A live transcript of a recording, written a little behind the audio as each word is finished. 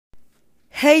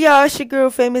Hey y'all, it's your girl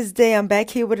Famous Day. I'm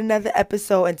back here with another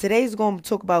episode, and today's going to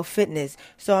talk about fitness.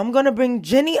 So I'm going to bring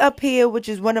Jenny up here, which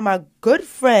is one of my good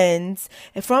friends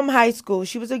from high school.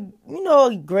 She was a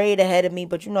grade ahead of me,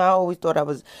 but I always thought I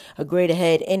was a grade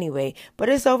ahead anyway. But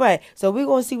it's all right. So we're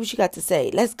going to see what she got to say.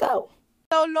 Let's go.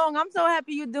 So long. I'm so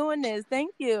happy you're doing this.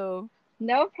 Thank you.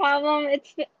 No problem.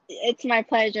 It's my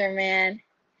pleasure, man.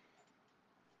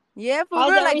 Yeah, for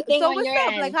How's real. Like, everything so on what's your up?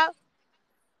 Like, end? how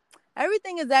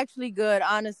everything is actually good,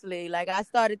 honestly. Like, I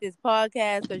started this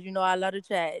podcast because I love to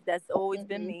chat. That's always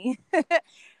been Hmm. me.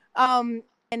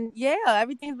 And yeah,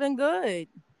 everything's been good.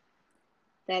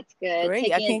 That's good. Great.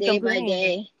 I Taking it can't day by complain.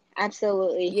 day.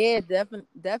 Absolutely. Yeah,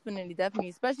 definitely.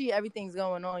 Especially everything's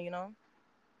going on.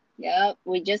 Yep.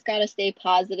 We just gotta stay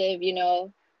positive,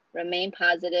 remain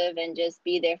positive and just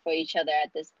be there for each other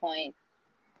at this point.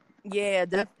 Yeah,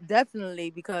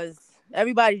 definitely because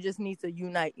everybody just needs to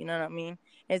unite. You know what I mean?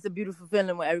 And it's a beautiful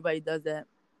feeling when everybody does that.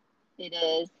 It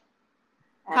is.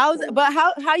 How's but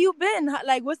Absolutely. how you been?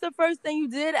 Like, what's the first thing you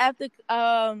did after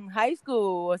high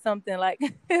school or something? Like,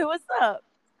 what's up?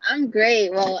 I'm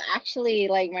great. Well, actually,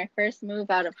 like my first move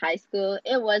out of high school,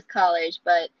 it was college,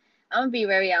 but I'm gonna be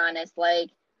very honest, like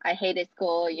I hated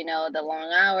school, the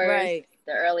long hours, Right,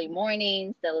 the early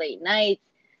mornings, the late nights,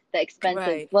 the expensive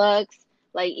right, books.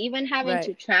 Like even having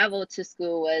to right, travel to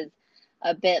school was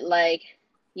a bit like,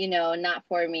 not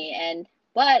for me.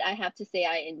 But I have to say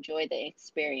I enjoy the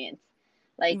experience.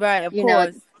 Like, right. Of you know,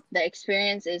 course. the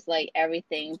experience is like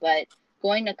everything, but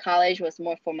going to college was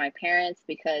more for my parents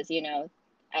because, in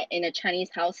a Chinese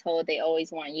household, they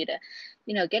always want you to,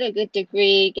 get a good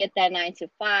degree, get that 9 to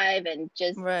 5, and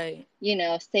just, Right,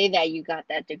 say that you got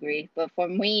that degree. But for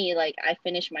me, like I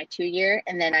finished my 2 year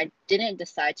and then I didn't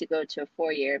decide to go to a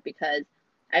 4 year because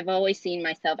I've always seen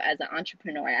myself as an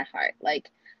entrepreneur at heart. Like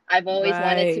I've always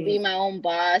wanted to be right, my own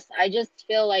boss. I just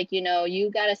feel like,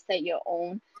 you got to set your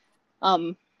own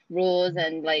um rules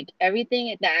and like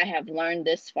everything that I have learned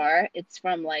this far, it's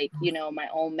from like, my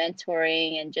own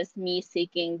mentoring and just me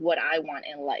seeking what I want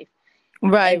in life.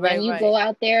 right, And when right, you right. go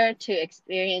out there to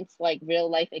experience like real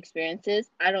life experiences,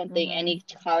 I don't think Hmm. any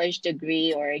college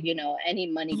degree or,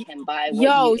 any money can buy what you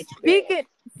Yo, experience.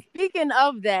 speaking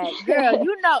of that, girl,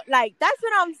 like that's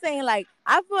what I'm saying. Like,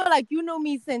 I feel like you knew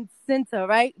me since center,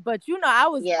 right? But I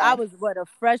Yeah, was what, a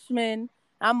freshman.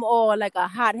 I'm all like a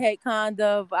hothead kind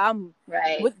of. I'm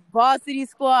right. with varsity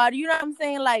squad. You know what I'm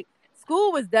saying? Like,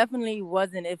 school was definitely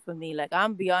wasn't it for me. Like,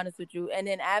 I'm be honest with you. And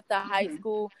then after high Hmm.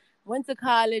 school, went to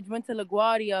college, went to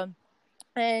LaGuardia,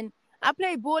 and I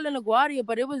played ball in LaGuardia,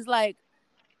 but it was like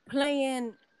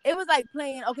playing it was like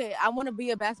playing, okay, I want to be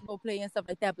a basketball player and stuff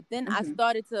like that, but then I Hmm.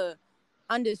 started to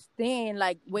understand,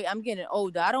 like, wait, I'm getting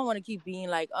older. I don't want to keep being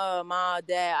like, my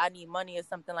dad, I need money or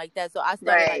something like that. So I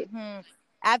started like, Right.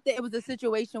 after it was a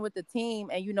situation with the team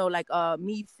and like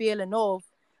me feeling off.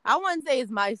 I wouldn't say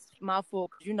it's my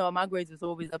fault because my grades was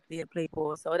always up there to play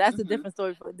ball, so that's a Hmm. different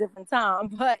story for a different time.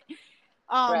 But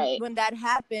Right. when that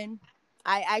happened,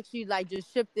 I actually like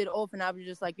just shifted off and I was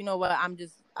just like, you know what,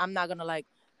 I'm not gonna like,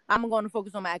 I'm going to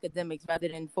focus on my academics rather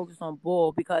than focus on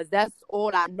ball because that's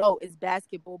all I know is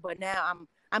basketball. But now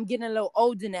I'm getting a little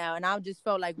older now, and I just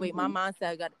felt like, wait, my Hmm.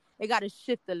 mindset got to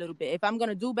shift a little bit. If I'm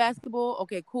gonna do basketball,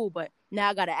 okay, cool, but now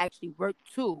I got to actually work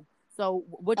too. So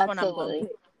which one I'm gonna Absolutely. pick?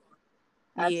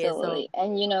 Yeah. So Absolutely.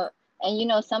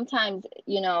 Sometimes,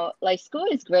 like school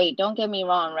is great, don't get me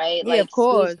wrong, right? yeah, of Like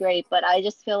school is course. great, but I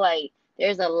just feel like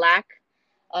there's a lack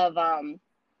of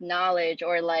knowledge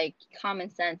or like common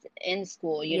sense in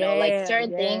school, like Yeah,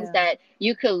 certain things yeah, that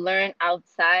you could learn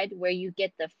outside where you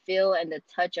get the feel and the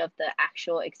touch of the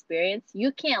actual experience.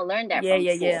 You can't learn that yeah, from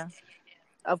yeah, school. yeah.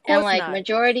 Of And course like not.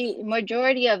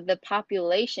 majority of the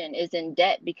population is in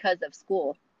debt because of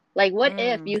school. Like what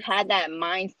if Mm. you had that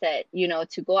mindset,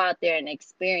 to go out there and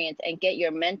experience and get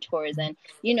your mentors and,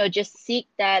 just seek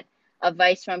that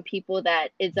advice from people that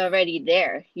is already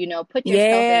there, put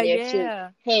yourself in Yeah, their shoes. yeah.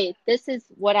 Hey, this is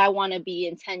what I want to be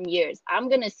in 10 years. I'm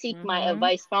going to seek my Mhm.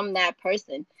 advice from that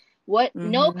person. What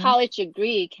no Mhm. college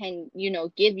degree can,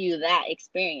 give you that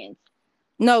experience.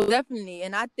 No, definitely,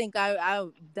 and I think I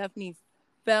definitely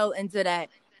fell into that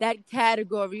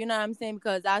category. You know what I'm saying?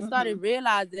 Because I started Mhm.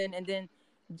 realizing, and then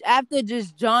after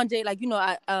just John Jay, like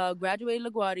I graduated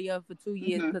LaGuardia for 2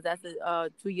 years Mhm. because that's a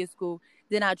 2 year school.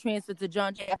 Then I transferred to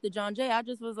John Jay. After John Jay, I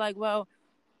just was like, well,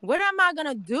 what am I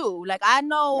gonna do? Like, I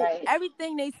know Right.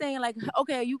 everything they saying, like,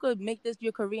 okay, you could make this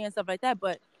your career and stuff like that,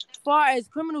 but as far as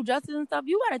criminal justice and stuff,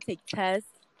 you gotta take tests.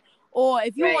 Or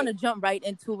if you want Right. to jump right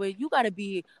into it, you got to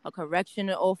be a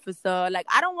correctional officer. Like,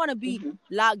 I don't want to be Mhm.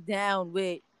 locked down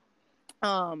with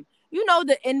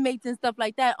the inmates and stuff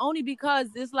like that, only because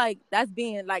it's like that's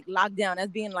being like locked down,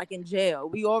 that's being like in jail.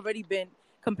 We already been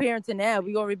comparing to now,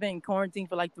 we already been quarantined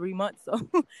for like 3 months. So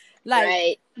like,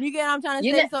 Right. you get what I'm trying to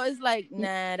You say? know. So it's like,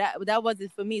 nah, that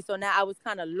wasn't for me. So now I was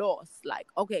kind of lost. Like,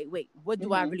 okay, wait, what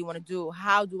do I Hmm. really want to do?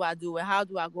 How do I do it? How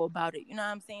do I go about it? You know what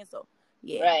I'm saying? So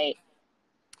yeah. Right.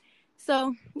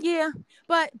 So yeah,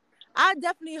 but I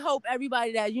definitely hope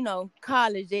everybody that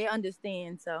college, they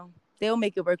understand, so they'll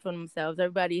make it work for themselves.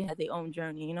 Everybody has their own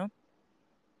journey.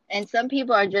 And some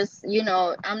people are just,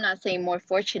 I'm not saying more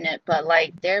fortunate, but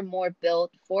like they're more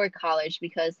built for college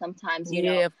because sometimes,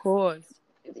 Yeah, of course.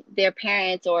 their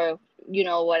parents or,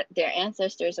 what their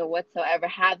ancestors or whatsoever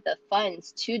have the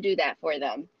funds to do that for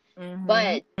them.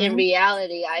 But in Mhm.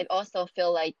 reality, I also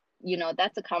feel like,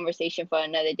 that's a conversation for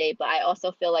another day. But I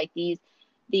also feel like these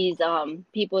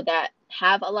people that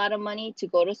have a lot of money to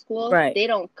go to school, Right. they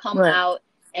don't come Right. out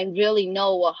and really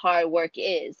know what hard work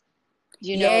is.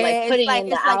 Like Yeah, it's putting like in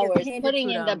the it's like it's hours, handed putting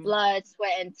to in the them. blood,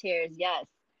 sweat, and tears. Yes.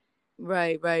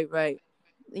 Right, right, right.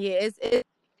 Yeah, it's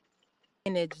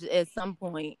managed at some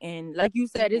point, and like you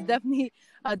said, it's Hmm. definitely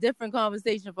a different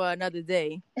conversation for another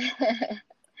day,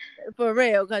 for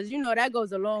real, because that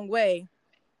goes a long way.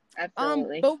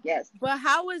 Absolutely. But Yes.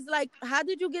 how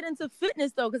did you get into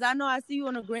fitness though? Because I know I see you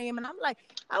on the gram, and I'm like,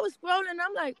 I was scrolling,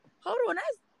 I'm like, hold on,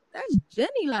 that's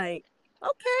Jenny. Like,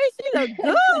 okay, she look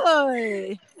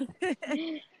good.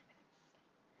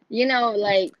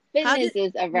 Like How fitness did?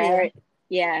 is a Yeah. variety.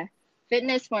 Yeah.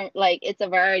 Fitness for like it's a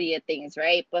variety of things,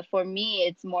 right? But for me,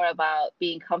 it's more about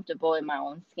being comfortable in my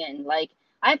own skin. Like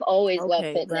I've always loved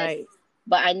Okay. fitness, Right.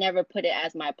 but I never put it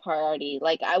as my priority.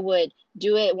 Like I would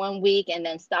do it one week and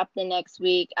then stop the next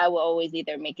week. I would always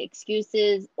either make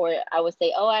excuses or I would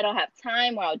say, "Oh, I don't have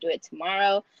time," or "I'll do it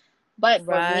tomorrow." But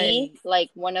for me, Right. like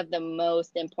one of the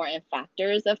most important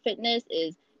factors of fitness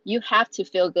is you have to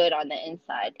feel good on the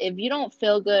inside. If you don't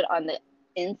feel good on the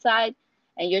inside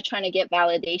and you're trying to get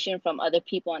validation from other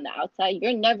people on the outside,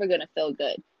 you're never going to feel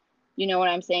good. You know what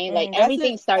I'm saying? Like That's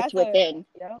everything it. starts That's a within.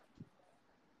 yeah.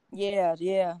 Yeah,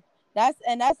 yeah. That's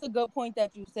a good point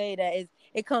that you say, that is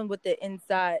it comes with the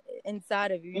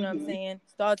inside of you, you know what I'm Hmm. saying?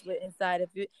 Starts with inside.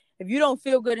 If you don't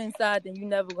feel good inside, then you're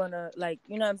never gonna, like,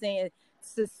 you know what I'm saying,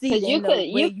 succeed Cuz in the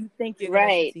way you think you're gonna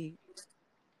right. succeed.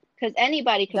 Because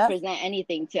anybody could That's present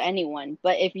anything to anyone.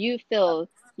 But if you feel,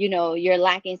 you're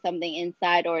lacking something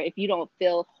inside, or if you don't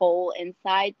feel whole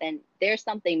inside, then there's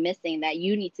something missing that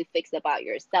you need to fix about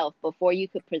yourself before you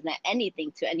could present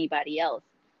anything to anybody else.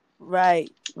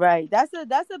 right, right. That's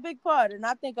a big part, and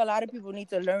I think a lot of people need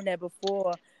to learn that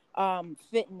before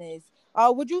fitness.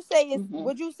 Hmm. Would you say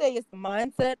it's the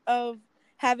mindset of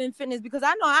having fitness? Because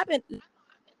I know I've been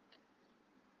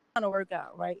trying to work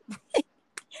out, right?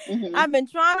 Hmm. I've been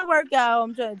trying to work out.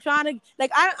 I'm trying to,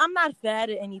 like, I'm not fat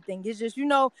or anything. It's just,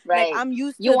 like, Right. I'm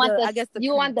used to I guess, the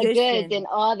You want the goods in condition.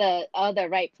 all the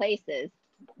right places.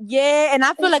 Yeah, and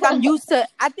I feel like I'm used to.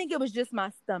 I think it was just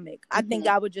my stomach. I think Hmm.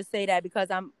 I would just say that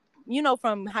because I'm,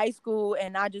 from high school,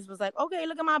 and I just was like, okay,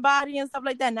 look at my body and stuff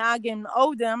like that. Now I'm getting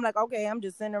older. I'm like, okay, I'm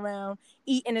just sitting around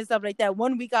eating and stuff like that.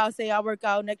 One week I'll say I work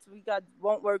out, next week I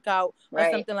won't work out or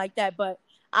Right. something like that. But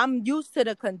I'm used to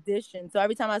the condition. So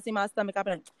every time I see my stomach, I'm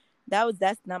like,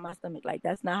 that's not my stomach. Like,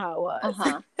 that's not how it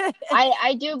Uh-huh. was.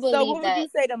 I do So believe what would that. you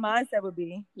say the mindset would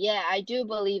be? Yeah, I do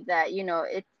believe that,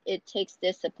 it takes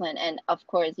discipline and of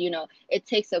course, it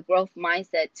takes a growth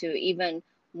mindset to even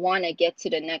want to get to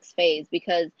the next phase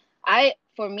because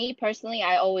for me personally,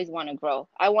 I always want to grow.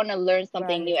 I want to learn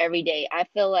something new Right, every day. I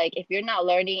feel like if you're not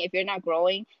learning, if you're not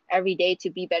growing every day to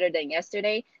be better than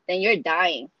yesterday, then you're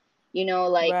dying.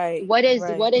 Like right, what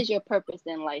right. is your purpose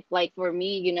in life? Like for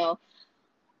me,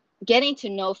 getting to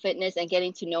know fitness and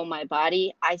getting to know my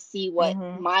body, I see what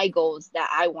Mhm. my goals that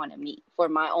I want to meet for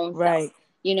my own self. Right.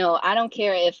 I don't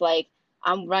care if like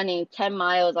I'm running 10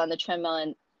 miles on the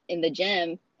treadmill in the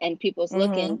gym and people's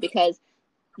looking Mhm. because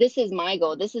this is my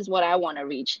goal. This is what I want to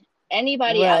reach.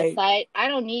 Anybody Right. outside, I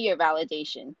don't need your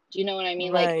validation. Do you know what I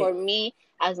mean? Like Right. for me,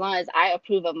 as long as I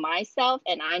approve of myself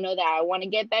and I know that I want to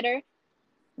get better,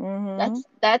 Mhm.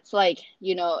 that's like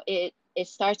it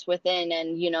starts within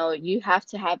and you have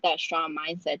to have that strong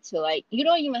mindset to like you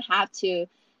don't even have to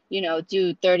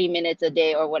do 30 minutes a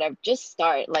day or whatever, just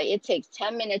start. Like it takes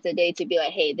 10 minutes a day to be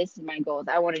like, hey, this is my goals.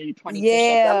 I want to do 20 push-ups.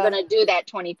 I'm Yeah. gonna do that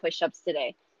 20 push-ups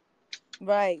today.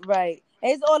 Right. Right.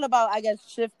 It's all about, I guess,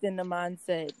 shifting the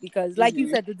mindset, because, like you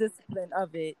Hmm. said, the discipline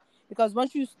of it. Because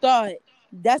once you start,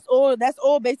 that's all. That's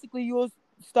all. Basically, you'll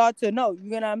start to know. You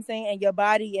know what I'm saying? And your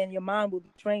body and your mind will be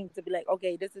trained to be like,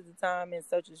 okay, this is the time and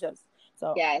such and such.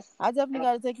 So Yes. I definitely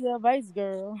got to take your advice,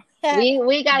 girl.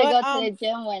 We got to But go to the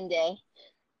gym one day.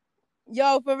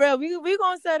 Yo, for real, we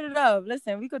gonna set it up.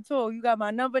 Listen, we could talk. You got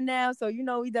my number now, so you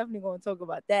know we definitely gonna talk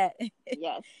about that.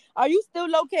 Yes. Are you still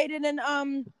located in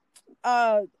Harlem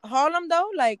though?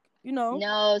 Like,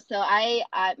 No, so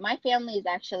my family is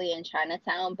actually in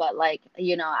Chinatown, but like,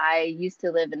 I used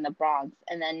to live in the Bronx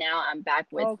and then now I'm back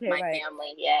with Okay, my right.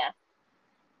 family. Yeah.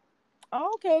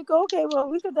 Okay, okay. Well,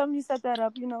 we could definitely set that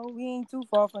up. We ain't too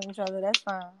far from each other. That's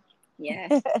fine.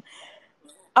 Yes.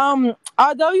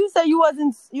 Although you say you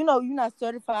wasn't, you're not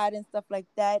certified and stuff like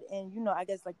that, and I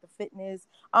guess like the fitness.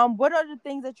 What are the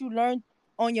things that you learned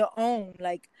on your own?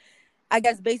 Like, I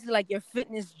guess basically like your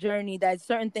fitness journey. That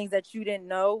certain things that you didn't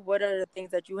know. What are the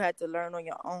things that you had to learn on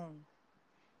your own?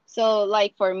 So,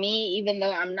 like for me, even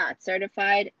though I'm not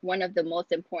certified, one of the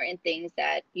most important things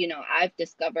that, I've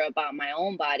discovered about my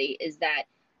own body is that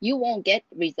you won't get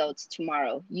results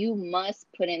tomorrow. You must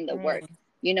put in the work,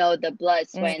 Mm, the blood,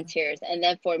 sweat, and mm, tears. And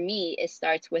then for me, it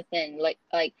starts within. Like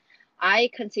I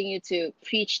continue to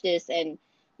preach this and,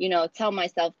 tell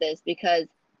myself this because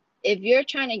if you're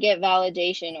trying to get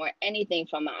validation or anything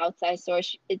from an outside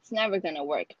source, it's never going to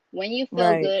work. When you feel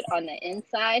right, good on the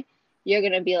inside, you're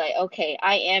going to be like, okay,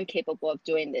 I am capable of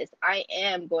doing this. I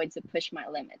am going to push my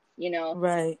limits.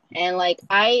 right, And like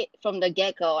from the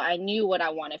get-go, I knew what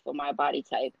I wanted for my body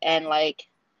type. And like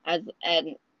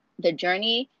and the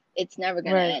journey, it's never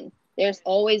going to right. end. There's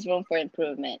always room for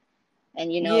improvement.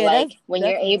 And Yeah, like that's when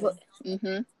you're able, definitely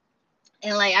mhm.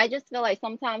 And like I just feel like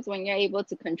sometimes when you're able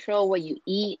to control what you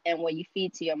eat and what you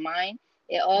feed to your mind,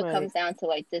 it all right. comes down to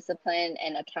like discipline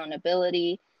and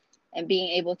accountability and being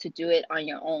able to do it on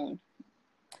your own.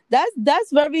 That's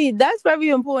very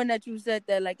important that you said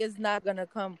that. Like, it's not gonna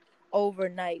come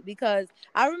overnight, because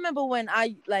I remember when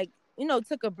I, like,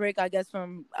 took a break, I guess,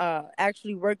 from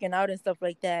actually working out and stuff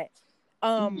like that.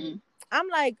 um Hmm. I'm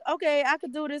like, okay, I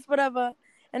could do this, whatever.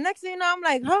 And next thing you know, I'm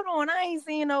like, hold on, I ain't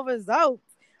seeing no results.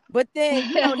 But then,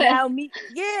 now me,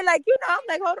 yeah, like, I'm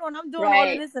like, hold on, I'm doing all of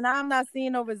Right. this and I'm not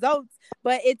seeing no results.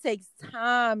 But it takes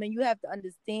time, and you have to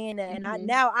understand that. And Hmm.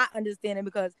 now I understand it,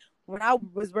 because when I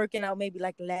was working out maybe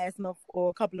like last month or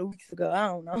a couple of weeks ago, I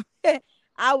don't know.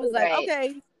 I was like, Right.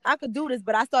 okay, I could do this,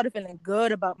 but I started feeling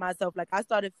good about myself. Like, I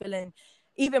started feeling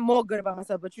even more good about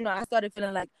myself. But I started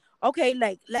feeling like, okay,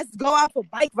 like, let's go out for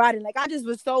bike riding. Like, I just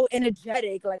was so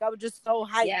energetic. Like, I was just so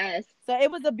hyped. Yes. So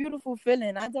it was a beautiful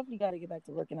feeling. I definitely got to get back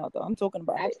to working out, though. I'm talking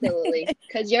about Absolutely. it.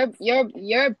 Because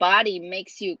your body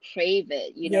makes you crave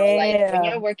it. Like when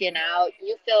Yeah. you're working out,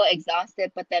 you feel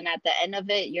exhausted, but then at the end of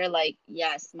it, you're like,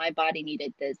 yes, my body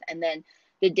needed this. And then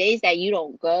the days that you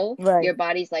don't go, Right. your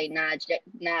body's like, nah,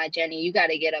 nah, Jenny, you got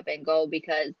to get up and go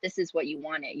because this is what you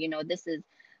wanted. This is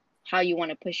how you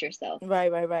want to push yourself.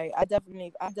 Right, right, right. I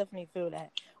definitely feel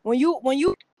that. When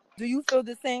you do you feel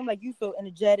the same? Like, you feel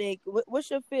energetic? What's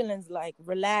your feelings like?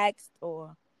 Relaxed,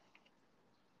 or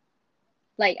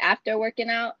Like after working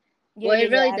out, yeah, well, yeah, it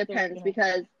yeah. really After depends working out.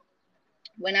 because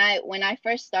when I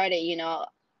first started,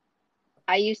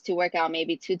 I used to work out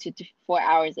maybe 2 to 4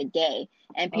 hours a day,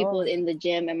 and people Oh, in the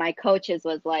gym and my coaches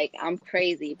was like, "I'm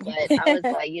crazy," but I was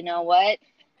like, you know what?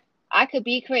 I could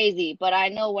be crazy, but I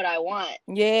know what I want.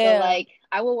 So yeah. like,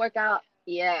 I will work out.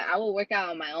 Yeah, I will work out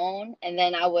on my own, and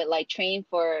then I would like train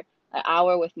for an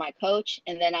hour with my coach,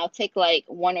 and then I'll take like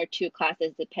one or two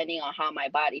classes depending on how my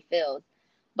body feels.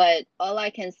 But all I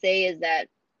can say is that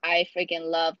I freaking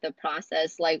love the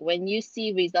process. Like when you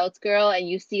see results, girl, and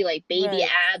you see like baby Right.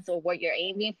 abs or what you're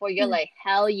aiming for, you're like,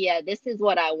 hell yeah, this is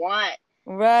what I want.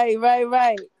 Right, right,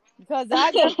 right. Because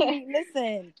I definitely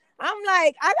listen. I'm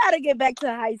like, I gotta get back to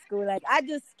high school. Like, I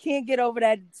just can't get over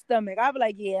that stomach. I be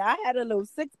like, yeah, I had a little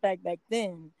six pack back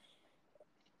then.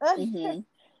 Hmm.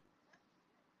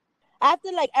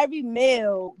 After like every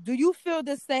meal, do you feel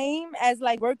the same as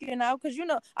like working out? Because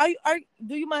are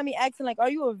do you mind me asking, like, are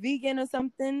you a vegan or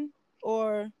something,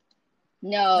 or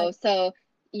No, like? so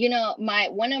my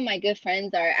one of my good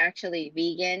friends are actually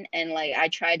vegan and like I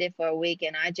tried it for a week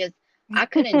and I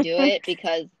couldn't do it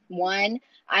because one,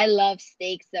 I love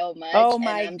steak so much Oh and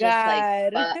my I'm just like,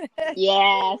 god! but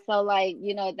yeah, so like,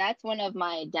 that's one of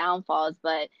my downfalls,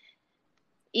 but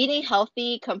eating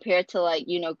healthy compared to like,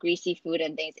 greasy food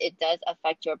and things, it does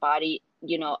affect your body,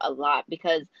 a lot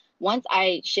because once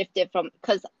I shifted from,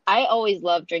 because I always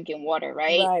love drinking water,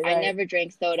 right? Right, I right, never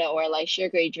drank soda or like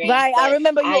sugary drinks, right. I but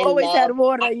remember you I always had love,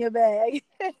 water in your bag.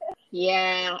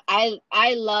 yeah,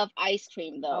 I love ice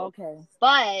cream though. Okay.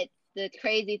 But the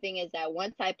crazy thing is that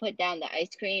once I put down the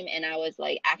ice cream and I was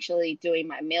like actually doing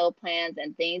my meal plans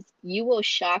and things, you will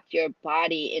shock your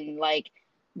body in like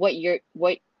what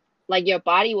like your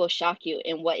body will shock you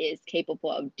in what it's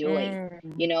capable of doing.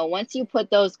 Mm, Once you put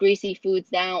those greasy foods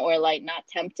down or like not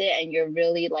tempted and you're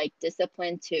really like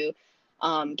disciplined to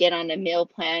get on a meal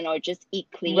plan or just eat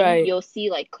clean, Right. you'll see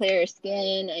like clearer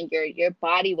skin and your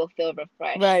body will feel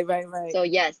refreshed. Right. Right. Right. So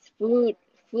yes, food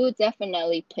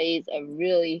definitely plays a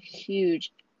really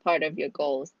huge part of your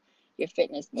goals, your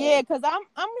fitness Yeah, goals. cause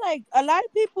I'm like a lot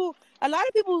of people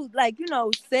like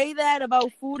say that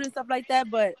about food and stuff like that,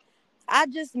 but I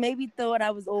just maybe thought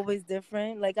I was always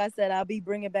different. Like I said, I'll be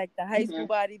bringing back the high school Hmm.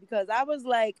 body because I was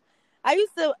like, I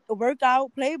used to work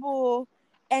out, play ball,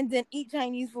 and then eat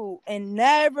Chinese food and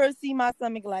never see my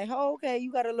stomach like, oh, okay,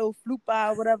 you got a little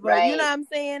flupa or whatever. You know Right. what I'm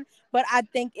saying? But I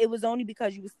think it was only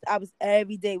because I was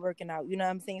every day working out. You know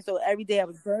what I'm saying? So every day I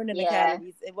was burning the Yeah.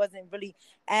 calories. It wasn't really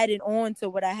adding on to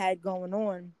what I had going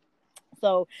on.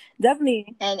 So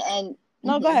definitely, And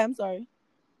no, go ahead. I'm sorry.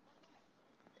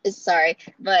 sorry,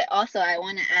 but also I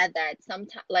want to add that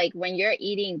sometimes, like when you're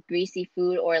eating greasy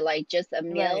food or like just a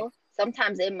Right, meal,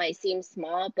 sometimes it might seem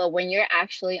small, but when you're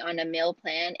actually on a meal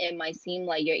plan, it might seem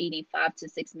like you're eating 5 to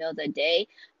 6 meals a day.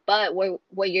 But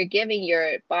what you're giving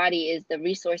your body is the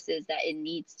resources that it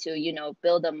needs to,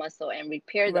 build the muscle and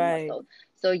repair the right, muscle.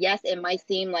 So yes, it might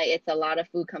seem like it's a lot of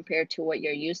food compared to what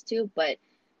you're used to, but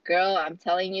girl, I'm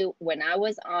telling you, when I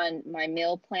was on my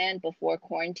meal plan before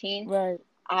quarantine, right,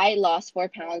 I lost 4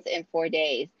 pounds in 4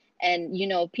 days. And,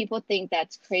 people think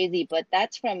that's crazy, but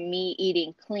that's from me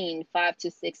eating clean 5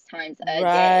 to 6 times a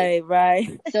day. right,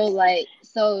 right.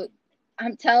 So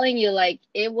I'm telling you, like,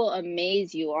 it will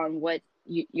amaze you on what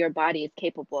your body is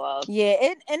capable of. Yeah,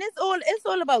 and it's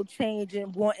all about change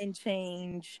and wanting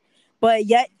change. But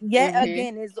yet Mm-hmm.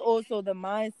 again, it's also the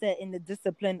mindset and the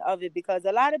discipline of it because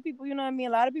a lot of people, you know what I mean?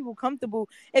 A lot of people comfortable.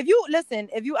 If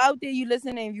you out there, you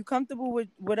listen and you comfortable with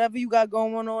whatever you got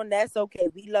going on, that's okay.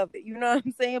 We love it. You know what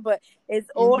I'm saying? But it's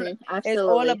all Mm-hmm. it's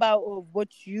all Absolutely. about what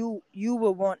you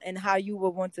would want and how you would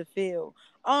want to feel.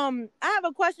 I have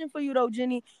a question for you though,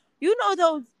 Jenny. You know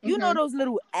Mm-hmm. those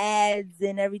little ads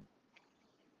and everything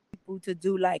people to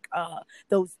do like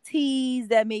those teas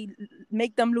that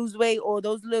make them lose weight or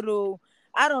those little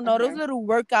I don't know those Uh-huh. little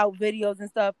workout videos and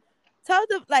stuff. Tell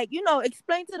them like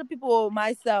explain to the people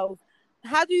myself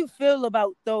how do you feel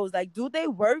about those? Like, do they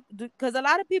work? Because a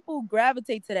lot of people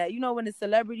gravitate to that. You know, when the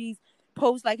celebrities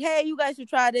post like, "Hey, you guys should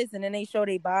try this," and then they show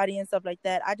their body and stuff like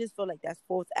that. I just feel like that's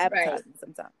false Right. advertising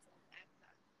sometimes.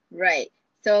 Right.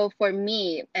 So for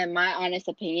me, and my honest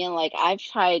opinion, like I've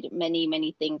tried many,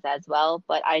 many things as well,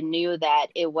 but I knew that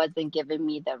it wasn't giving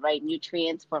me the right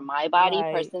nutrients for my body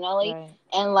Right, personally. right,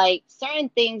 And like certain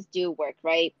things do work,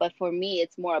 right? But for me,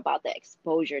 it's more about the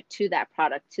exposure to that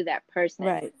product, to that person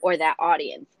right, or that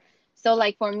audience. So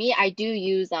like for me, I do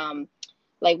use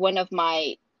like one of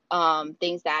my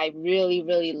things that I really,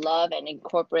 really love and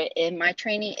incorporate in my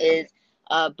training is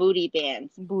booty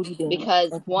bands booty band.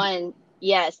 because Okay. one,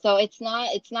 yeah, so it's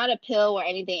not a pill or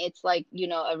anything. It's like,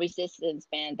 a resistance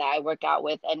band that I work out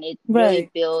with, and it really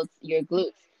Right, builds your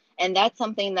glutes. And that's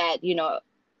something that,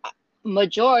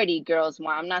 majority girls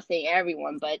want. I'm not saying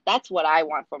everyone, but that's what I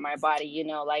want for my body,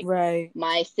 like right.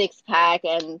 my six pack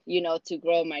and, to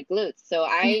grow my glutes. So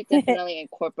I definitely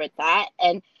incorporate that.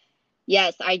 And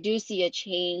yes, I do see a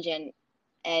change, and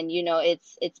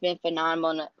it's been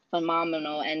phenomenal,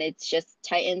 and it's just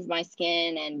tightens my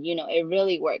skin, and it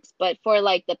really works. But for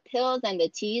like the pills and the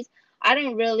teas, I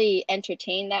don't really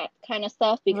entertain that kind of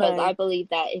stuff because I Right, believe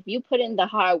that if you put in the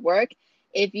hard work,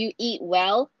 if you eat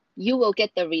well, you will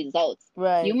get the results.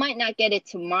 You right, might not get it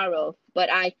tomorrow, but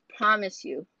I promise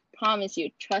you,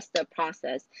 trust the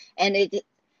process, and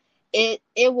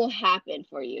it will happen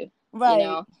for you, you right.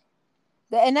 know.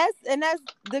 And that's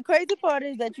the crazy part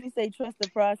is that you say trust the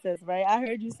process, right? I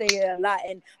heard you say it a lot,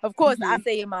 and of course I Hmm.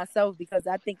 say it myself because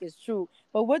I think it's true.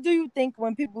 But what do you think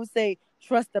when people say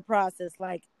trust the process?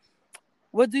 Like,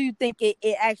 what do you think it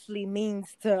actually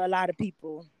means to a lot of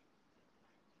people?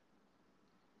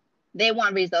 They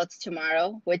want results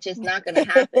tomorrow, which is not going to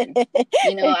happen.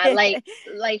 I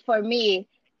like for me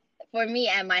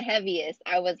at my heaviest,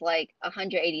 I was like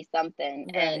 180 something.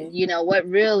 And Right. what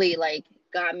really like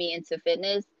got me into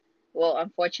fitness, well,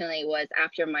 unfortunately, was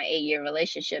after my 8-year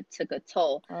relationship took a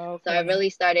toll. So I Okay. really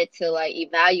started to like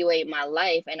evaluate my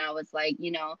life, and I was like,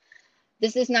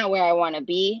 this is not where I want to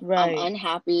be. I'm Right.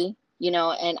 unhappy,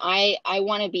 and I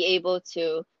want to be able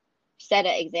to set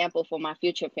an example for my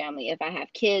future family. If I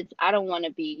have kids, I don't want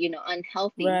to be,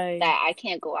 unhealthy Right. that I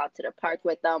can't go out to the park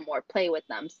with them or play with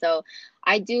them. So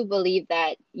I do believe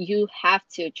that you have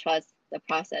to trust the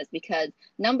process because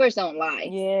numbers don't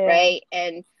lie, Yeah. right?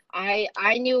 And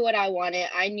I knew what I wanted.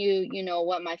 I knew,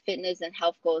 what my fitness and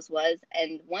health goals was.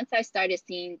 And once I started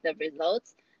seeing the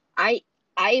results, I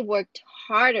I worked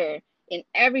harder in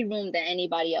every room than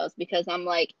anybody else because I'm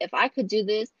like, if I could do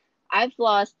this, I've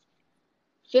lost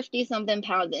 50 something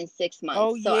pounds in 6 months.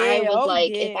 Oh So I yeah. was Oh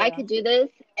like, if I yeah. could do this,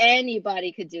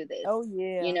 anybody could do this, Oh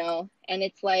yeah. And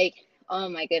it's like, oh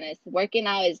my goodness, working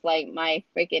out is like my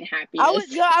freaking happiness. I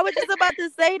was just about to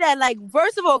say that. Like,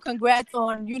 first of all, congrats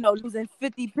on losing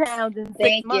 50 pounds in six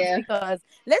Thank months. you. Because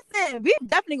listen, we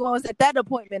definitely gonna set that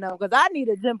appointment up because I need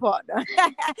a gym partner,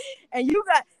 and you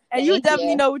Thank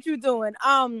definitely you. know what you're doing.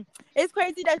 It's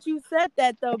crazy that you said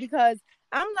that though, because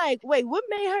I'm like, wait, what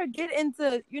made her get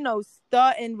into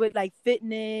starting with like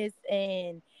fitness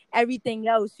and everything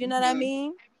else? You know what I Hmm.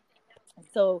 mean?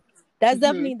 So Hmm. that's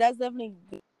definitely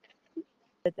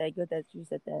good that you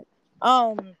said that.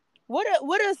 Um,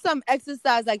 what are some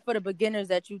exercise like for the beginners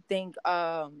that you think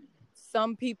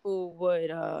some people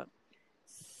would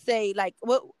say, like,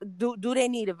 what do they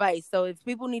need advice? So if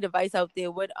people need advice out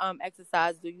there, what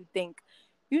exercise do you think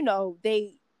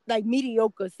they like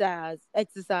mediocre size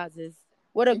exercises?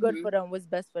 What are good Hmm. for them? What's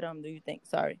best for them? Do you think?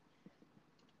 Sorry.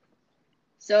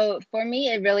 So for me,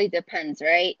 it really depends,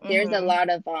 right? There's a Mhm. lot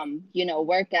of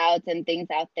workouts and things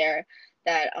out there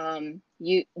that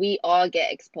we all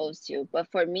get exposed to. But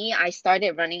for me, I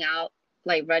started running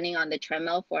on the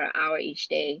treadmill for an hour each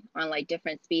day on like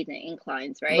different speeds and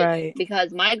inclines, right? Right.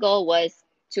 Because my goal was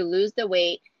to lose the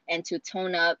weight and to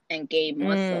tone up and gain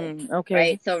muscle, Okay.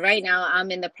 right? So right now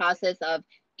I'm in the process of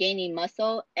gaining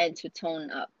muscle and to tone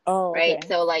up, Oh, right? okay.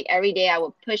 So like every day I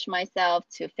would push myself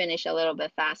to finish a little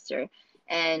bit faster.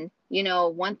 And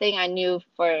one thing I knew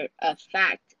for a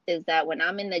fact is that when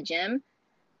I'm in the gym,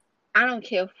 I don't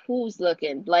care who's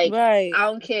looking. Like, Right. I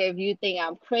don't care if you think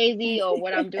I'm crazy or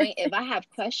what I'm doing. If I have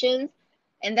questions,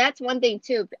 and that's one thing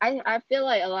too. I feel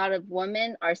like a lot of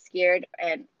women are scared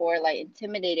and or like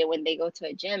intimidated when they go to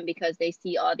a gym because they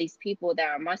see all these people that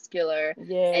are muscular and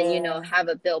Yeah. have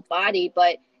a built body,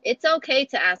 but it's okay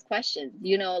to ask questions.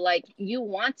 Like you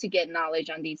want to get knowledge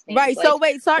on these things. Right. So Like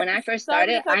wait, when I first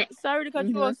started, sorry to cut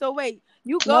you mhm, off. So wait,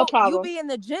 no you problem. be in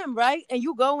the gym, right? And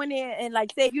you go in there and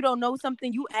like say if you don't know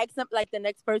something, you ask them like the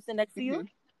next person next to you. Mhm.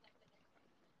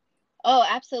 Oh,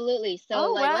 absolutely. So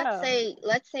Oh like let's wow. say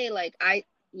let's say like I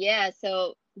yeah,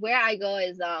 so where I go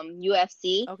is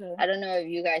UFC. Okay. I don't know if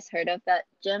you guys heard of that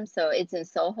gym. So it's in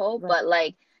Soho, Right. but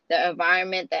like the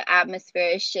environment, the atmosphere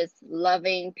is just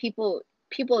loving. People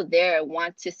there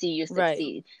want to see you Right.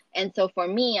 succeed. And so for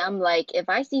me, I'm like if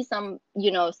I see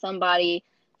somebody's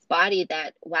body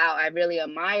that wow, I really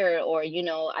admire or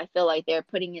I feel like they're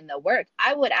putting in the work,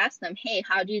 I would ask them, "Hey,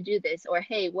 how do you do this?" or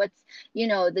 "Hey, what's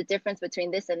the difference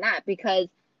between this and that," because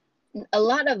a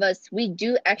lot of us we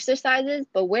do exercises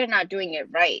but we're not doing it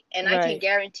right, and I can Right.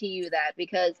 guarantee you that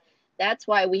because that's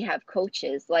why we have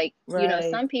coaches. Like Right.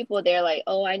 some people they're like,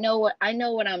 oh, I know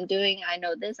what I'm doing, I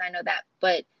know this, I know that,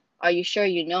 but are you sure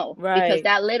because Right.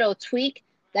 that little tweak,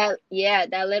 that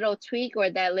little tweak or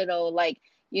that little like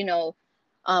you know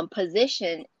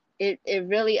position, it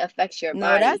really affects your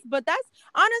No, body. that's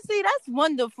honestly that's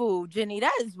wonderful, Jenny.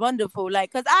 That is wonderful.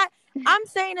 Like, cause I'm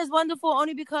saying it's wonderful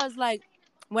only because like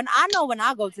when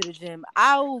I go to the gym,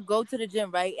 I'll go to the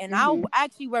gym, right, and I'll Mhm.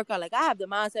 actually work out. Like I have the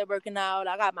mindset working out.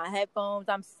 I got my headphones.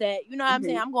 I'm set. You know what I'm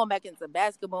saying? Mhm. I'm going back into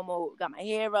basketball mode. Got my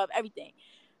hair up, everything.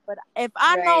 But if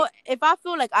I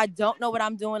feel like I don't know what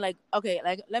I'm doing, like okay,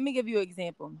 like let me give you an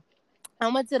example. I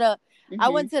went to the I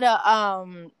Mhm. went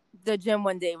to the gym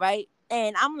one day, right?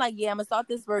 And I'm like, yeah, I'm gonna start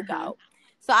this Uh-huh. workout.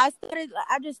 So I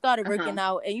just started Uh-huh. working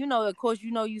out, and of course,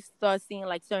 you start seeing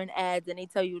like certain ads, and they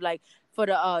tell you like for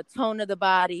the tone of the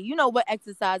body, what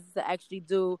exercises to actually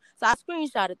do. So I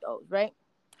screenshotted those, right?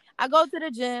 I go to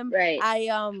the gym. Right.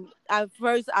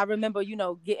 I remember,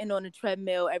 getting on the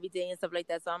treadmill every day and stuff like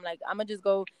that. So I'm like, I'm gonna just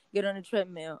go get on the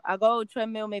treadmill. I go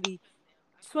treadmill maybe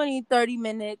 20, 30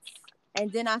 minutes,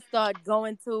 and then I start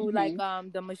going to like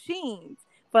Mhm. the machines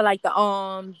for like the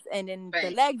arms and then the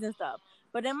Right. legs and stuff.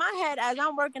 But in my head, as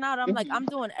I'm working out, I'm like, Mhm. I'm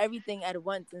doing everything at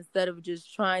once instead of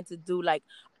just trying to do like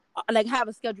have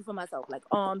a schedule for myself, like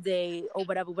arm day or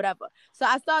whatever, whatever. So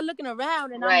I start looking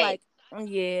around and I'm Right. like,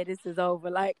 yeah, this is over.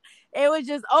 Like it was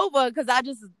just over because I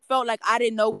just felt like I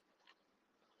didn't know.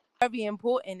 Very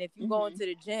important if you go Mhm. into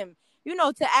the gym,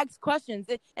 to ask questions.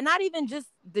 And not even just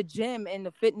the gym and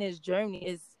the fitness journey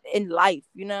is in life.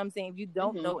 You know what I'm saying? If you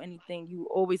don't Mhm. know anything, you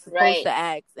always supposed Right. to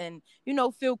ask and,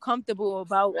 feel comfortable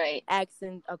about Right.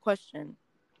 asking a question.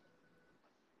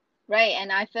 Right.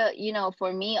 And I feel,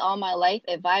 for me all my life,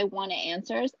 if I wanted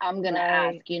answers, I'm gonna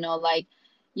ask, Right. like,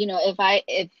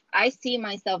 if I see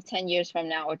myself 10 years from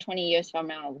now or 20 years from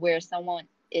now where someone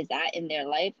is at in their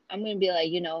life, I'm gonna be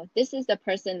like, this is the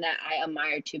person that I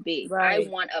admire to be. I Right.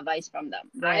 want advice from them.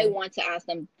 I Right. want to ask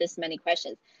them this many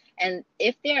questions. And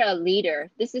if they're a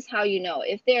leader, this is how you know.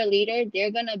 If they're a leader,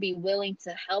 they're going to be willing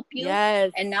to help you.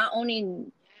 Yes. And not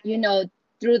only, you know,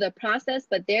 through the process,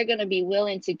 but they're going to be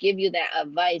willing to give you that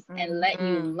advice and let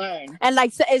you Mm-hmm. learn. And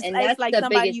like, so And it's that's like the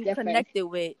somebody biggest you difference. connected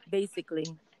with,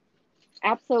 basically.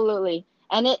 Absolutely.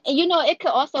 And it, you know, it could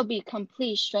also be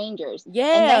complete strangers. And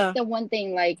that's Yeah. the one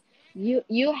thing, like,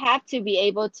 you have to be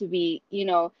able to be, you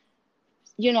know,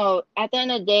 at the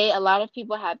end of the day, a lot of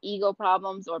people have ego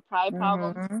problems or pride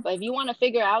problems. Mm-hmm. But if you want to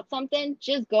figure out something,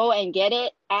 just go and get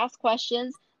it, ask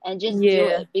questions, and just do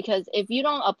Yeah. it. Because if you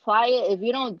don't apply it, if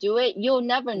you don't do it, you'll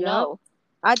never Yep. know.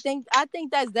 I think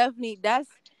that's definitely that's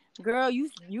girl,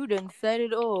 you done said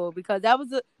it all because that was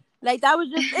just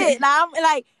it.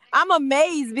 I'm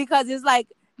amazed because it's like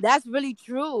that's really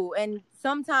true. And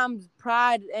sometimes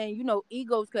pride and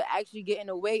egos could actually get in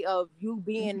the way of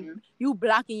Hmm. you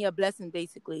blocking your blessing,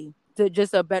 basically, to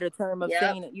just a better term of Yep,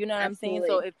 saying it. You know what I'm saying?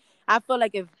 So absolutely. if I feel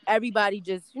like if everybody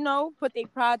just, put their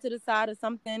pride to the side or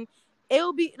something,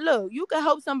 it'll be look, you can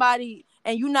help somebody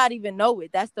and you not even know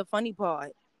it. That's the funny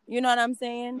part. You know what I'm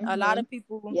saying? Hmm. A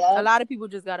Yep, lot of people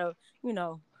just gotta,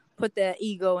 put their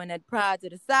ego and that pride to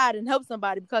the side and help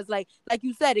somebody because, like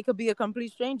you said, it could be a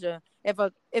complete stranger. If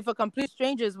a complete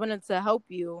stranger is willing to help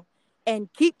you and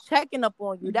keep checking up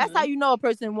on you, that's how hmm, you know a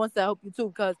person wants to help you too.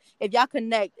 Because if y'all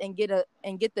connect and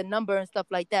get the number and stuff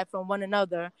like that from one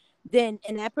another, then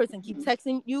and that person keep hmm.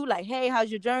 texting you like, "Hey, how's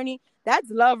your journey?"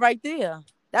 That's love right there.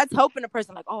 That's helping a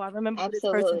person like, "Oh, I remember what this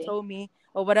person Absolutely. told me,"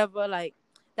 or whatever. Like,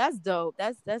 that's dope.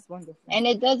 That's wonderful. And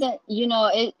it doesn't,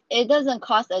 it doesn't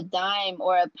cost a dime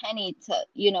or a penny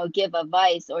to, give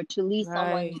advice or to lead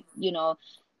someone, Right.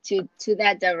 to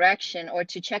that direction, or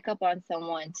to check up on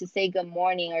someone, to say good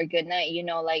morning or good night,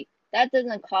 like that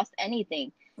doesn't cost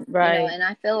anything. Right. And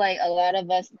I feel like a lot of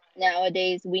us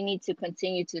nowadays, we need to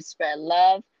continue to spread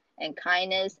love and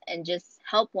kindness and just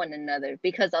help one another,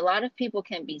 because a lot of people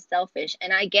can be selfish.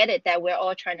 And I get it that we're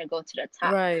all trying to go to the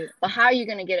top, Right. but how are you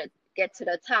going to get to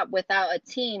the top without a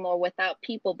team or without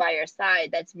people by your side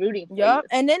that's rooting for Yup. you,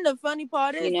 And then the funny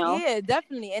part you is, know? yeah,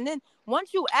 definitely. And then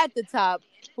once you at the top,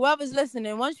 whoever's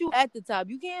listening, once you at the top,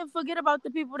 you can't forget about the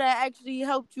people that actually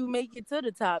helped you make it to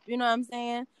the top. You know what I'm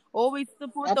saying? Always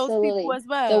support those people Absolutely. as So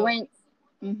well.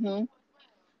 mhm,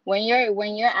 when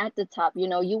you're at the top,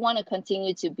 you want to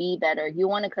continue to be better. You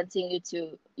want to continue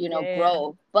to, Yeah.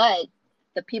 grow. But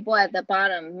the people at the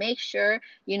bottom, make sure,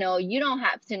 you don't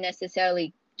have to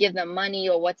necessarily give them money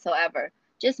or whatsoever.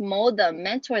 Just mold them,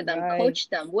 mentor them, Right. coach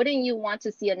them. Wouldn't you want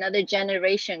to see another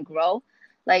generation grow?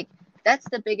 Like, that's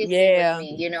the biggest thing with Yeah.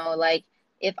 me, like,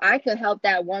 if I could help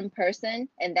that one person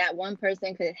and that one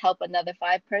person could help another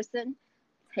five person,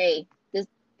 hey, this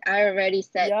I already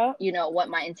set, Yup. what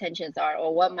my intentions are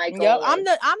or what my Yep. goal I'm is.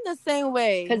 the same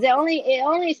way. Because it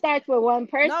only starts with one No,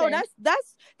 person.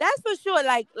 that's for sure.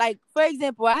 Like for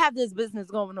example, I have this business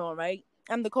going on, right?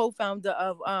 I'm the co-founder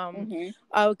of Mhm.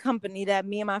 a company that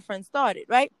me and my friend started,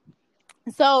 right?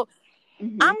 So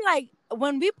I'm Mhm. like,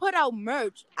 when we put out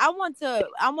merch, I want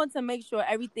to make sure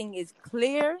everything is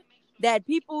clear. That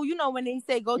people, when they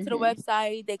say go to the Mhm.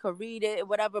 website, they could read it,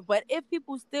 whatever. But if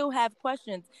people still have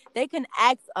questions, they can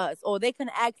ask us or they can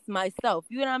ask myself.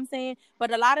 You know what I'm saying?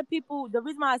 But a lot of people, the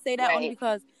reason why I say that only Right.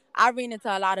 because I ran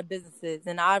into a lot of businesses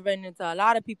and I ran into a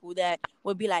lot of people that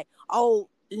would be like, oh,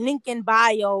 link in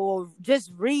bio or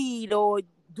just read or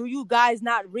do you guys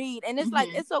not read? And it's like,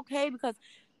 Mhm. it's okay because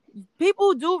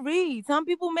people do read. Some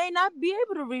people may not be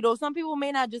able to read, or some people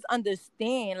may not just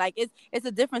understand. Like it's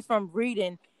a difference from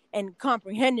reading and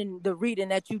comprehending the reading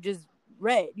that you just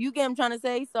read. You get what I'm trying to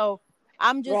say? So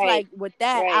I'm just Right. like, with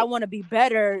that, I Right. want to be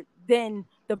better than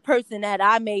the person that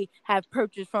I may have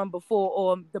purchased from before,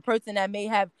 or the person that may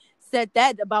have said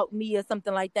that about me or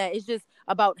something like that. It's just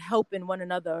about helping one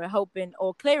another or helping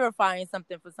or clarifying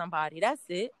something for somebody. That's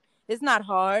it. It's not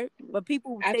hard, but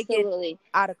people take it Absolutely.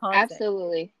 out of context.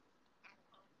 Absolutely.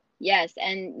 Yes,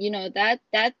 and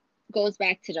that goes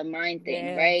back to the mind thing,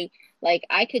 Yeah. right? Like,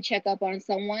 I could check up on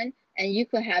someone and you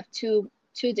could have two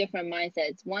different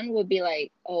mindsets. One would be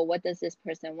like, "Oh, what does this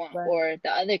person want?" Right. Or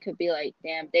the other could be like,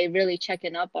 "Damn, they really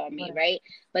checking up on me," Right. right?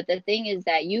 But the thing is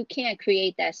that you can't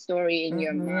create that story in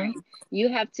your Mm-hmm. mind. You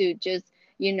have to just,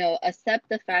 accept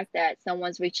the fact that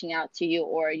someone's reaching out to you,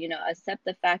 or, accept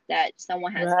the fact that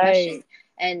someone has Right. questions.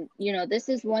 And, this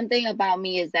is one thing about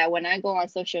me, is that when I go on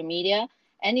social media,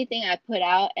 anything I put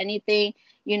out, anything,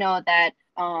 that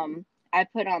I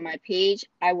put on my page,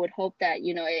 I would hope that,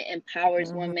 it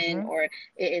empowers women, Mm-hmm. or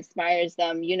it inspires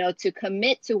them, to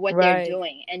commit to what they're Right.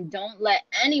 doing, and don't let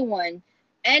anyone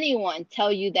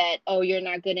tell you that, oh, you're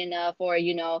not good enough, or,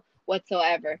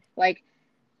 whatsoever. Like,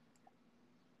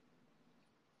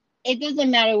 it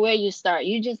doesn't matter where you start.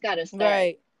 You just gotta start.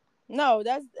 Right. No,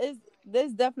 that's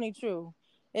definitely true.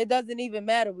 It doesn't even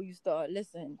matter where you start.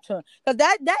 Listen, because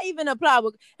that even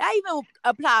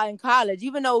apply in college.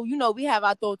 Even though we have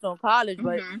our thoughts on college,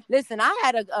 but Hmm. listen, I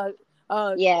had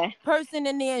a Yeah. person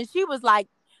in there, and she was like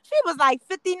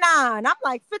 59. I'm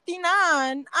like 59.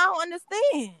 I don't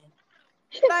understand.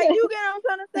 Like, you get what I'm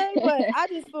trying to say? But I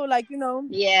just feel like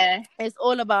Yeah. it's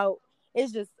all about.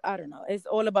 It's just, I don't know. It's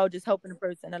all about just helping the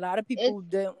person. A lot of It's people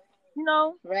don't. You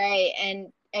know. right.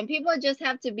 And people just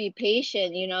have to be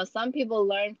patient. Some people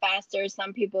learn faster,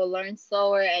 some people learn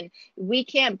slower, and we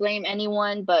can't blame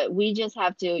anyone, but we just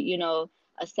have to,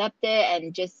 accept it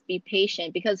and just be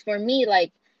patient. Because for me,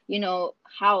 like,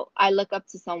 how I look up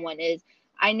to someone is,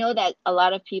 I know that a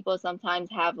lot of people sometimes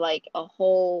have like a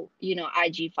whole,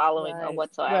 IG following or Right.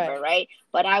 whatsoever, Right. right?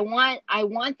 But I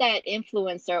want that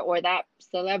influencer or that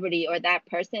celebrity or that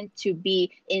person to be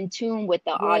in tune with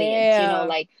the audience. Yeah.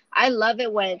 Like, I love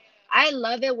it when I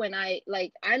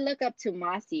look up to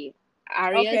Masi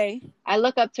Arias. Okay. I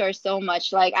look up to her so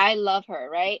much. Like, I love her,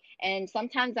 right? And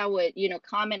sometimes I would,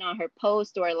 comment on her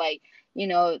post, or like, you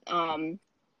know, um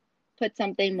put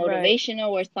something Right. motivational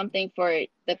or something for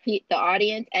the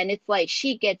audience, and it's like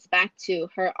she gets back to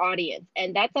her audience.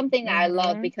 And that's something that I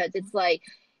love, Mhm. because it's like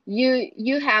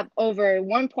you have over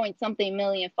 1 point something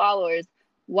million followers.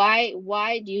 Why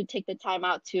do you take the time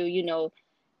out to,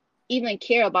 even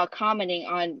care about commenting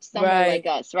on someone like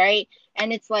Right. us, right?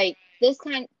 And it's like this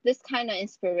kind of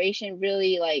inspiration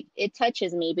really, like, it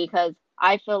touches me, because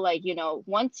I feel like,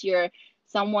 once you're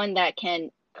someone that can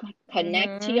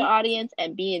connect to your Mhm. audience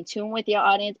and be in tune with your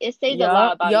audience, it says a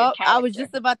lot Yup. about your Yup. I was character.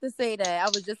 just about to say that. I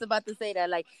was just about to say that.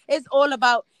 Like, it's all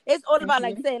about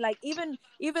like Hmm. say, like, even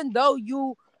though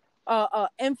you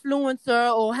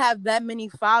influencer or have that many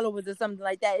followers or something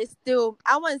like that, it's still,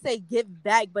 I wouldn't say give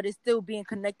back, but it's still being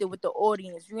connected with the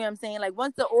audience. You know what I'm saying? Like,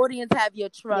 once the audience have your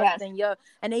trust Yes.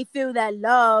 and they feel that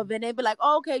love, and they be like,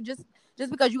 oh, okay, just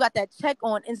because you got that check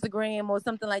on Instagram or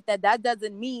something like that, that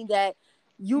doesn't mean that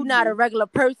you not Hmm. a regular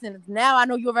person. Now I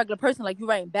know you're a regular person. Like, you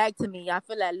writing back to me. I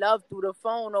feel that love through the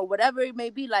phone or whatever it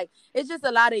may be. Like, it's just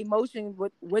a lot of emotion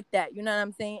with that. You know what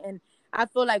I'm saying? And I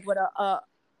feel like with a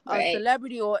Right.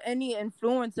 celebrity or any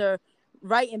influencer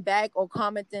writing back or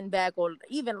commenting back or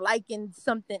even liking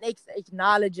something,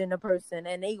 acknowledging the person,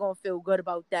 and they gonna feel good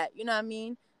about that. You know what I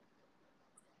mean?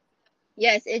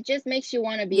 Yes, it just makes you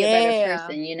want to be a better Yeah.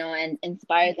 person, and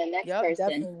inspire the next Yep, person.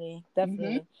 definitely, Hmm.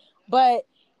 definitely. But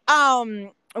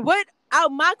what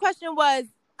my question was,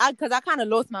 I because I kind of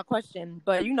lost my question,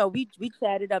 but we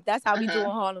chatted up. That's how we do Uh-huh.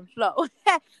 on Harlem Flow.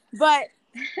 But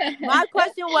my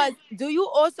question was, do you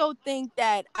also think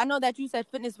that, I know that you said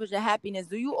fitness was your happiness?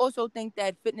 Do you also think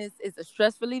that fitness is a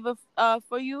stress reliever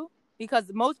for you? Because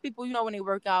most people, when they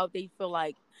work out, they feel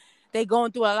like they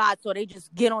going through a lot, so they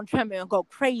just get on treadmill and go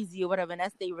crazy or whatever, and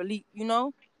that's their relief.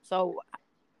 So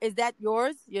is that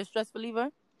your stress reliever?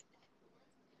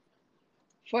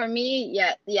 For me,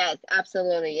 yeah, yes,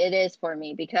 absolutely. It is for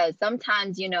me, because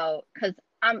sometimes, because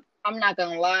I'm not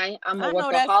gonna lie, I'm a I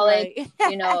know that's workaholic. right.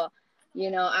 You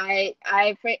know,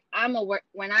 I'm a work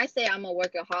when I say I'm a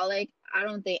workaholic, I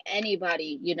don't think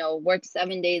anybody, works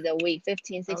 7 days a week,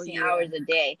 15, Oh 16 yeah, hours a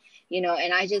day,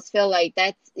 and I just feel like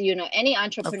that's, any of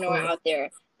entrepreneur course. out there,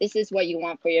 this is what you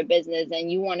want for your business,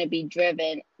 and you want to be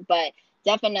driven. But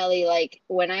definitely, like,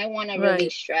 when I want to really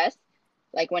Right. stress,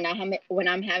 like when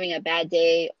I'm having a bad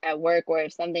day at work, or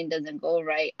if something doesn't go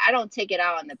right, I don't take it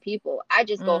out on the people. I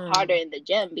just go harder Mm. in the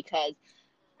gym, because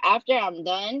after I'm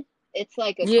done, it's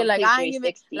like a Yeah, like complete I ain't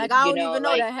even, like 360, I don't even know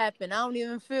like, that happened. I don't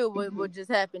even feel mhm, what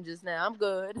just happened just now. I'm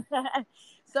good.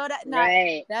 So that not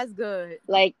right, that's good.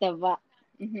 like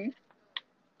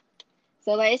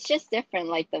so, like, it's just different,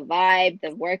 like the vibe, the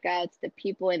workouts, the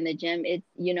people in the gym.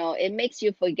 It makes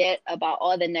you forget about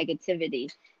all the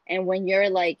negativity. And when you're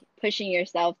like pushing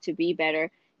yourself to be better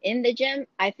in the gym,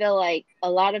 I feel like a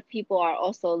lot of people are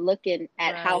also looking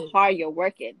at how Right. hard you're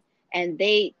working. And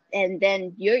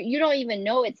then you don't even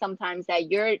know it sometimes, that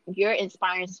you're I was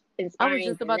inspiring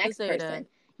just the about to next say that, person,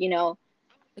 you know.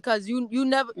 because you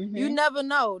Mhm. never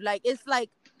know. Like, it's like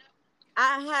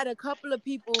I had a couple of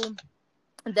people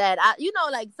that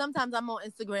like, sometimes I'm on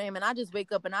Instagram and I just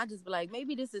wake up and I just be like,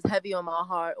 maybe this is heavy on my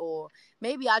heart, or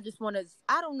maybe I just want to,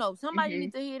 I don't know, somebody Mhm.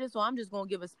 needs to hear this, or I'm just going to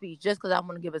give a speech just because I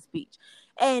want to give a speech.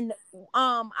 And a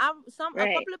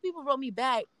Right. couple of people wrote me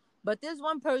back, but this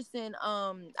one person,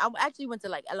 I actually went to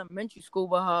like elementary school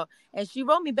with her, and she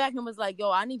wrote me back and was like,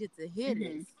 yo, I needed to hear this.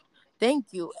 Mhm.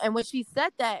 Thank you. And when she said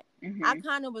that, I Mhm.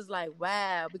 kind of was like,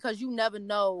 wow, because you never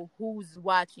know who's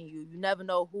watching you. You never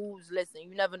know who's listening.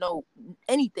 You never know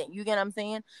anything. You get what I'm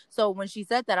saying? So when she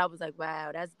said that, I was like,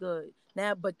 wow, that's good.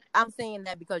 Now, but I'm saying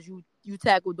that because you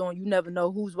tackled on, you never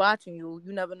know who's watching you.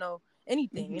 You never know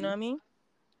anything. You know Mhm. what I mean?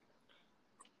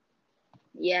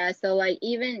 Yeah, so like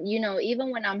even,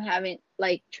 even when I'm having,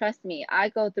 like, trust me, I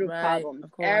go through Right. problems.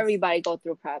 Of course. Everybody go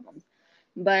through problems.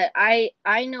 But I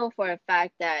know for a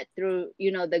fact that through,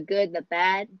 the good, the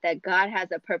bad, that God has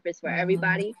a purpose for Hmm.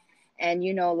 everybody. And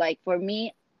like for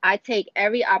me, I take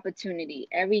every opportunity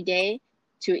every day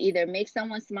to either make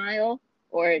someone smile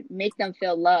or make them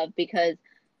feel loved, because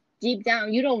deep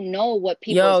down you don't know what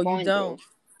people is Yo, you going through. don't.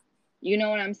 You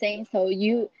know what I'm saying? So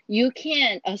you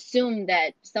can't assume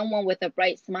that someone with a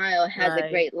bright smile has a Right.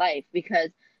 great life,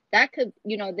 because that could,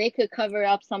 they could cover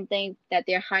up something that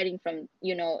they're hiding from,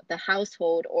 the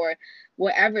household or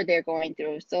whatever they're going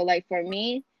through. So like for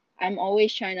me, I'm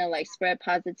always trying to like spread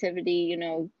positivity,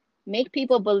 make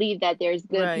people believe that there's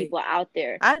good Right. people out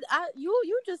there.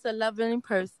 You just a loving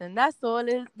person. That's all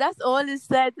it's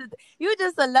said. You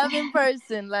just a loving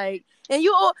person, like, and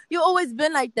you always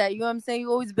been like that. You know what I'm saying?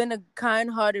 You always been a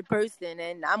kind-hearted person,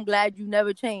 and I'm glad you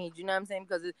never changed. You know what I'm saying?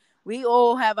 Because we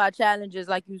all have our challenges,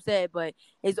 like you said, but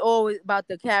it's always about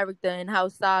the character and how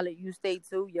solid you stay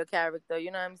to your character.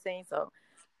 You know what I'm saying? So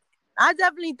I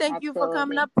definitely thank you for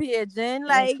coming Absolutely. up here, Jen.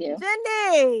 Thank Like you.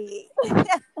 Jenny.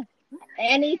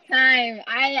 Anytime.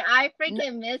 I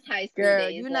freaking miss high school Girl,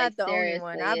 days, you're like not the only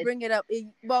one. seriously. I It's bring it up.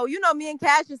 Well, you know, me and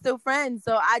Cash are still friends,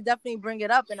 so I definitely bring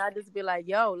it up, and I just be like,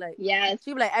 "Yo, like," yes.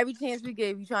 she be like, "Every chance we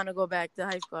get, we trying to go back to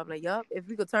high school." I'm like, "Yup, if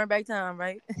we could turn back time,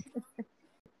 right?"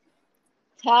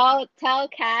 Tell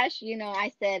Cash,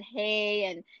 I said hey,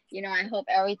 and I hope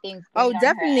everything's Oh, great on her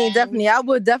definitely, end. definitely. I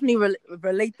would definitely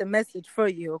relate the message for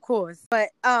you, of course. But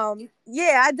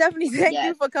yeah, I definitely thank you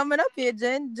Yes. for coming up here,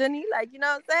 Jenny. Like, you know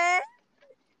what I'm saying?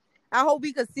 I hope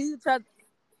we could see each other.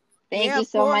 Thank Yeah, you of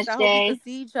so course. much, I hope we Jay. could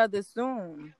see each other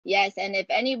soon. Yes, and if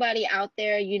anybody out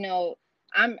there,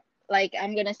 I'm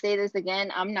I'm gonna say this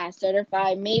again, I'm not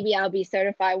certified. Maybe I'll be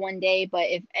certified one day, but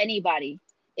if anybody,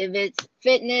 if it's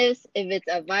fitness, if it's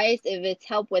advice, if it's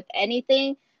help with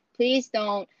anything, please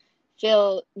don't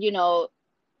feel,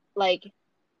 like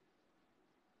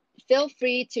feel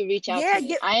free to reach out to Yeah, me.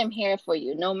 get I am here for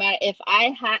you. No matter if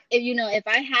I have, if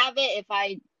I have it, if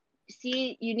I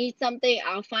see you need something,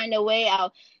 I'll find a way.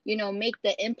 I'll, make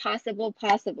the impossible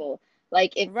possible.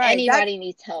 Like if right. That anybody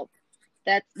needs help,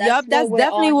 that's Yup, what that's we're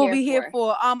all definitely what here we here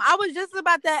for. for. I was just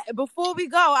about that before we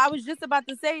go. I was just about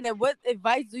to say that. What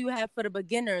advice do you have for the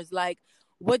beginners? Like,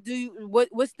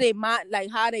 what's their mind, like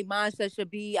how their mindset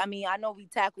should be? I mean, I know we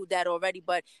tackled that already,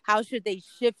 but how should they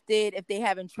shift it if they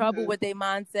having trouble Hmm. with their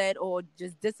mindset or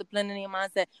just disciplining their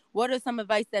mindset? What are some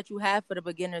advice that you have for the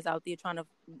beginners out there trying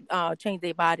to change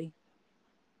their body?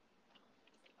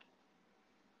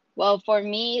 Well, for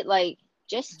me, like,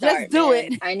 just Just start, do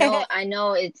man. it. I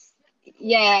know it's,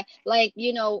 yeah, like,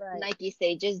 Right. Nike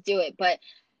say, just do it. But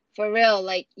for real,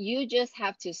 like, you just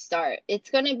have to start. It's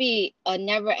gonna be a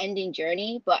never-ending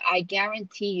journey, but I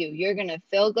guarantee you, you're gonna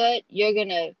feel good. You're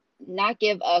gonna not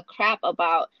give a crap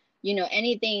about,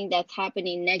 anything that's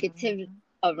happening negative Mhm.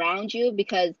 around you.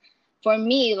 Because for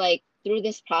me, like, through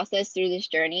this process, through this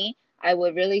journey, I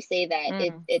would really say that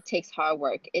it, Mm. it takes hard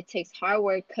work. It takes hard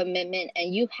work, commitment,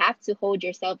 and you have to hold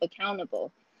yourself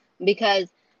accountable.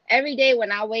 Because every day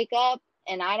when I wake up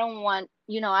and I don't want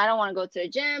to go to the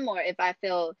gym, or if I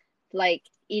feel like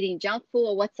eating junk food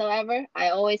or whatsoever, I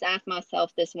always ask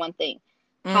myself this one thing: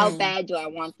 how Mm. bad do I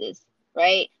want this?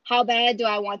 Right? How bad do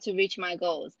I want to reach my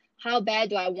goals? How bad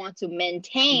do I want to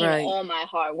maintain Right. all my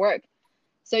hard work?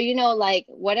 So, like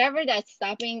whatever that's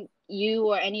stopping you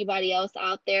or anybody else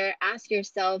out there, ask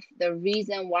yourself the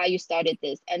reason why you started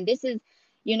this. And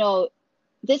you know,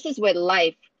 this is with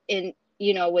life, in,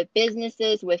 with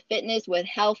businesses, with fitness, with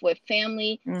health, with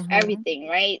family, Mhm. everything,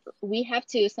 right? We have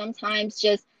to sometimes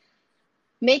just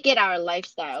make it our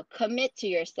lifestyle. Commit to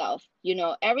yourself.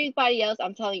 Everybody else,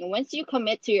 I'm telling you, once you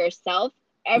commit to yourself,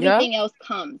 Yep. everything else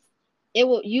comes.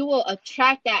 You will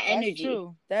attract that That's energy.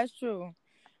 true. That's true.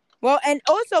 Well, and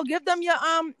also give them your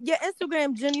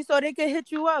Instagram, Jenny, so they can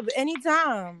hit you up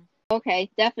anytime.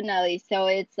 Okay, definitely. So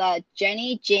it's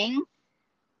Jenny Jing,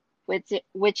 which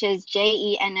is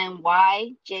JennyJin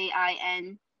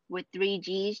with three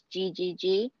G's,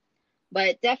 GGG.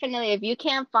 But definitely, if you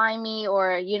can't find me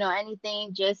or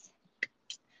anything, just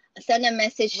send a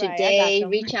message Right, I got today.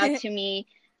 them. Reach out to me.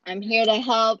 I'm here to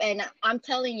help. And I'm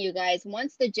telling you guys,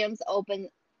 once the gyms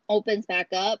opens back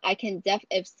up, I can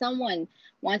if someone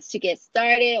wants to get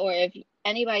started, or if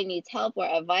anybody needs help or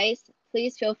advice,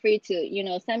 please feel free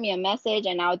to, send me a message,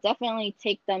 and I'll definitely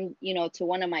take them, to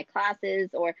one of my classes,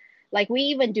 or like we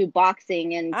even do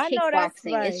boxing and I know that's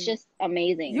kickboxing. It's right. just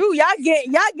amazing. Y'all get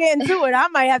into it. I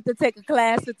might have to take a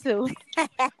class or two.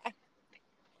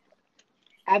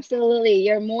 Absolutely.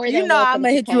 You're more You than know I'm welcome gonna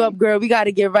to hit you up, come. girl. We got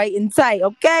to get right in tight,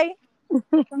 okay?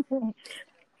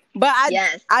 But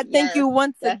Yes, I thank yes, you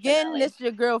once again. definitely. This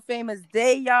your girl Famous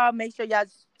Day, y'all. Make sure y'all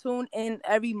tune in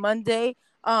every Monday.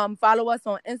 Follow us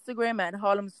on Instagram at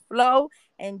Harlem's Flow.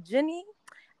 And Jenny,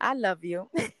 I love you.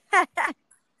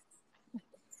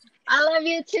 I love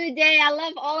you too, Day. I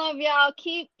love all of y'all.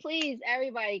 Please,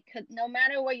 everybody, no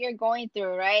matter what you're going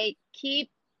through, right? Keep,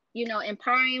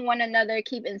 empowering one another,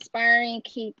 keep inspiring,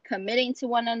 keep committing to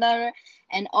one another,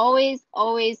 and always,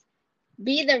 always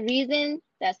be the reason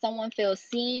that someone feels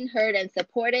seen, heard, and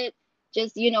supported.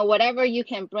 Just, whatever you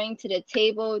can bring to the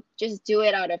table, just do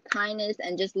it out of kindness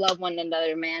and just love one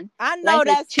another, man. I know Life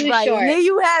is that's too right. And short. there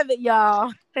you have it,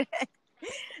 y'all.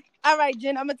 All right,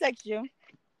 Jen, I'm gonna text you.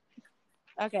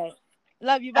 Okay.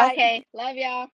 Love you. Bye. Okay, love y'all.